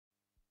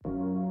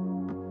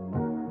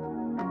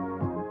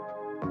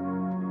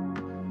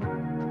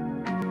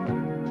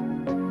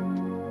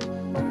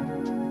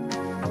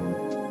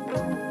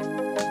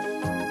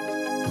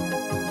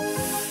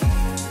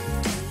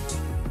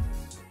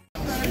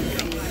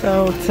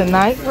So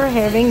tonight we're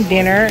having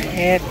dinner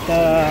at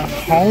the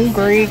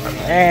Hungry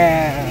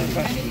Crab.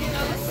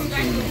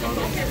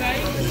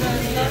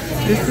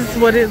 This is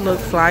what it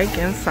looks like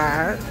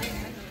inside.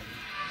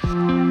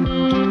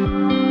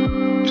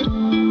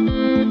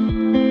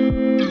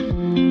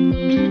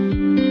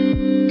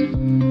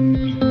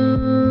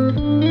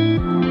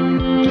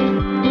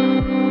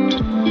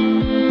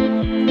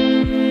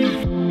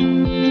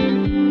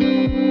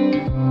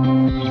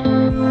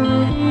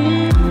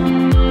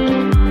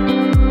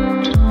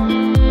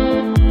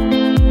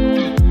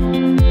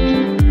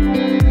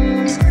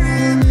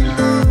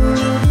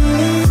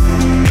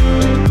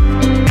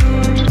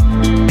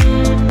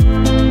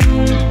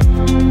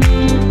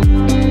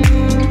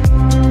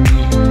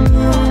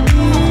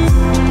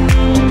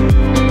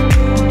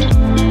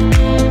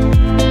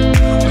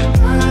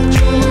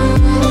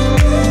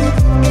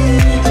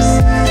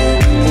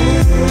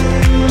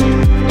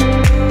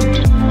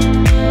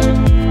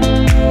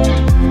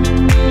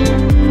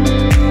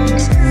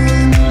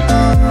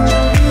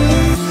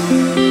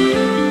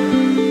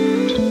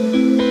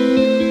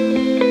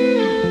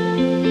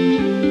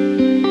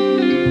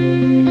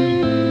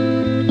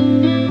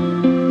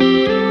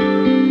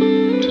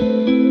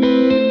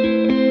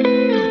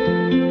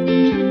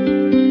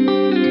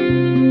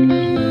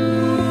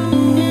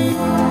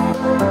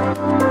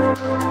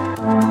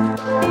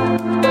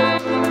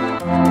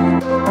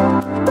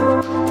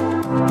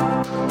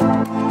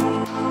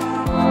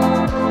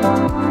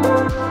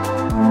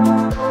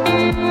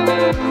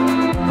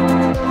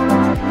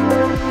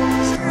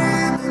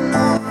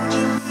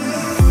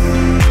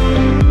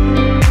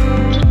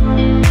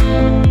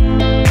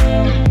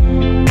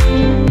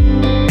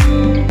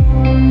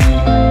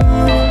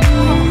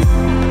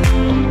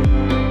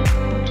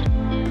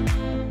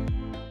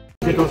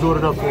 Get those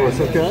ordered up for us,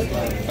 okay?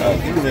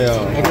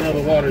 Yeah. I can have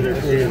the water there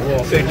for you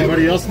as well.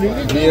 Anybody else need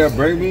it? Yeah,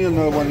 bring me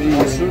another one of these.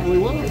 I certainly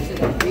will. Yeah,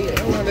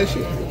 I want that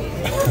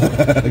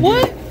shit.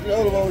 What? The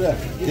other one over there.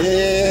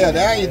 Yeah,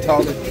 now you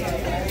talking.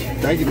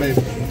 Thank you,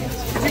 baby.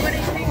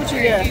 What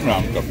you got?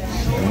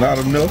 Not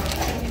enough.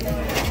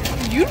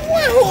 You the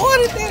one who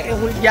ordered that?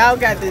 And y'all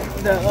got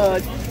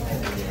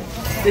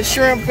the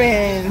shrimp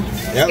and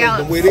That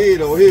was the way it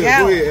is over here. Yeah.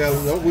 Go ahead,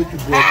 Ellen. I'm with you,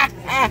 bro.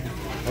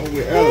 I'm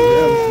with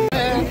Ellen.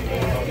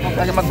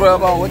 I got my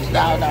grub on. What you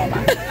got on,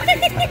 man?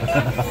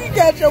 You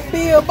got your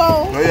bib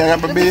on? Oh, yeah, I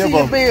got my Let me bib see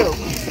your on. bib.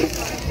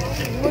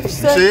 What you You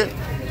say? see it?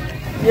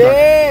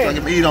 Yeah. I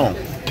can eat on.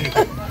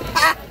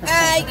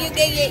 You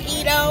get your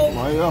eat on.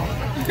 There you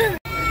go.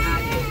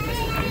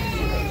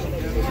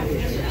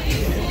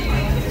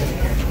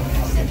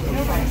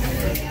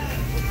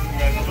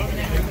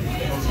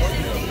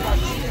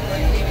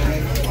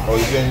 Oh,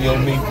 you getting your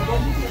meat?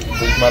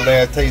 This is my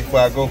last taste before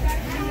I go.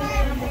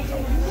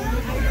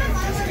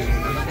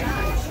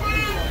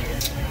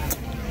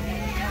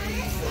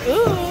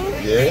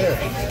 Ooh.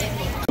 Yeah.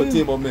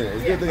 10 more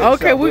minutes.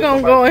 Okay, we're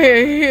gonna go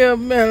ahead here,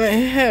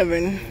 Hillbilly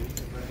Heaven.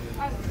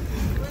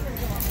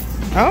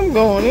 I'm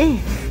going in.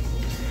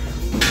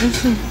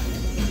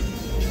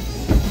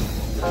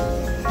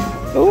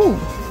 Ooh.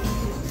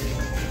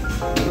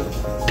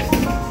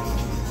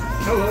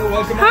 Hello,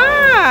 welcome.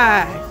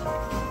 Hi.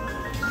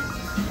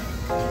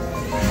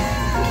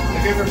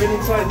 Have you ever been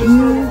inside this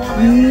store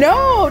before?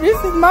 No, this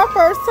is my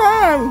first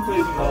time.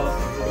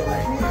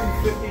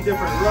 50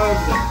 different rubs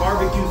and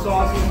barbecue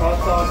sauces, hot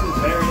sauces,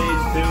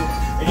 marinades too.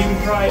 And you can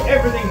try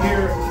everything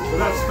here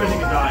without spending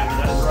a dime,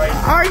 and that's right.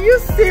 Are you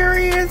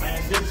serious? I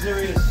am dead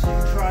serious. You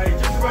can try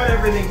just about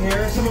everything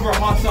here. Some of our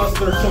hot sauces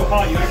that are so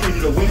hot you actually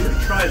need a waiter to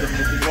try them,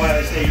 which is why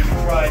I say you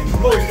can try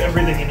most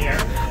everything in here.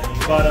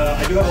 But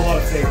I do have a lot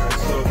of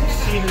favorites, so if you've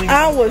seen anything,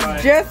 I was try.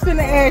 just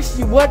gonna ask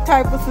you what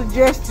type of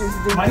suggestions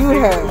do My you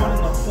favorite have? one in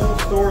the whole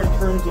store in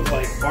terms of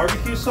like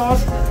barbecue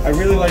sauce, I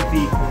really like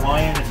the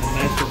Hawaiian. It's a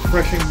nice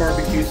refreshing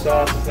barbecue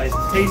sauce. It's nice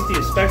and tasty,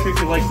 especially if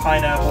you like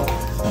pineapple.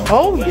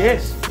 Oh,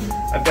 Delicious.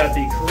 yes. I've got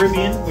the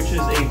Caribbean, which is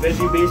a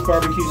veggie-based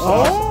barbecue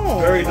sauce. Oh.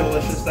 Very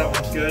delicious. That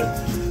one's good.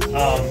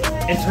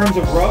 In terms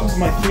of rubs,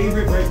 my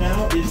favorite right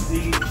now is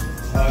the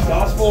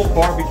Gospel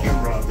Barbecue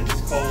Rub.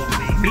 It's called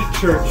the Meat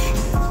Church.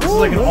 This is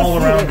like an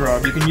all-around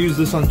rub. You can use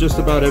this on just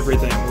about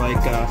everything.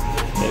 Like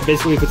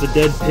basically, if it's a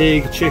dead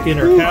pig, chicken,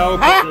 or cow,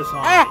 put this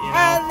on it. You know?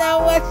 I know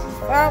what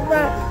you're talking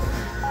about.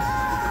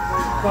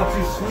 Not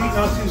too sweet,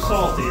 not too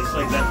salty. It's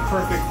like that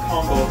perfect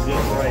combo of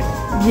just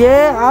right.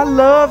 Yeah, I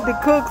love to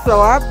cook, so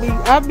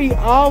I be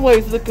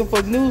always looking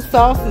for new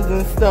sauces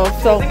and stuff.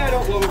 So The thing I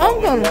don't love I'm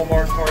about gonna. like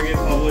Walmart, Target,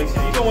 Publix,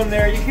 and you go in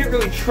there, you can't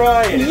really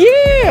try it.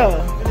 Yeah.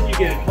 And then you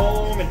get it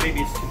home, and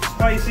maybe it's too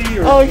spicy,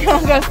 or Oh, y'all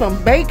got some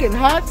bacon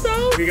hot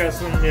sauce? we got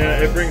some.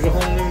 Yeah, it brings a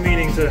whole new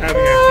meaning to having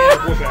a can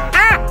of whoop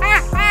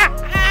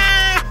ass.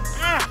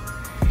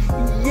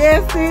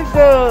 Yes, it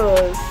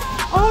does.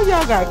 Oh,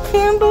 y'all got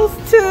candles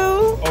too.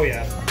 Oh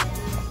yeah.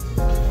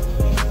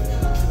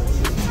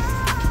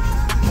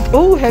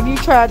 Oh, have you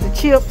tried the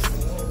chips?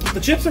 The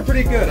chips are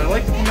pretty good. I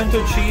like the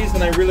pimento cheese,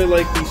 and I really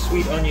like the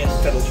sweet onion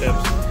kettle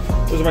chips.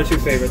 Those are my two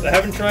favorites. I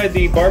haven't tried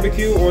the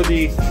barbecue or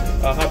the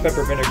hot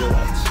pepper vinegar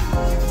ones.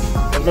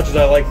 As much as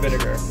I like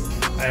vinegar.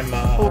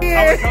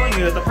 I was telling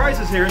you that the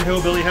prices here in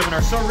Hillbilly Heaven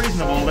are so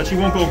reasonable that you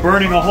won't go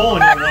burning a hole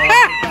in your wall.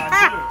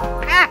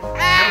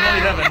 Hillbilly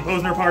Heaven,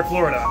 Posner Park,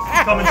 Florida.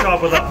 Come and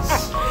shop with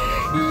us.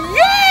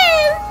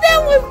 Yes, that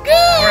was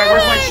good. All right,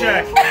 where's my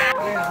check?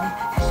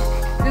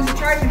 There's a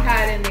charging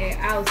pad in the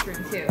Alice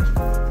room too.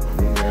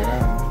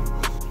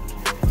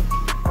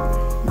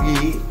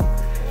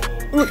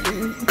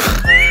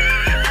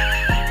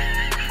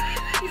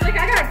 He's like,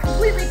 I got a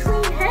completely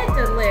clean head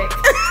to lick.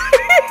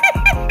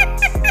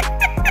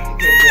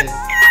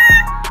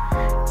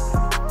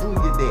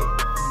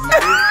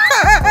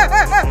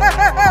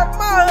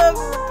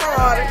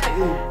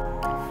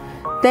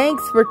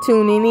 Thanks for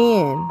tuning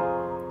in.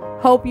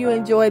 Hope you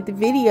enjoyed the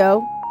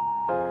video.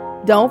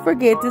 Don't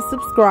forget to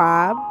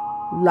subscribe,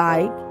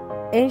 like,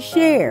 and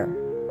share.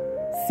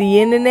 See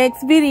you in the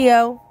next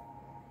video.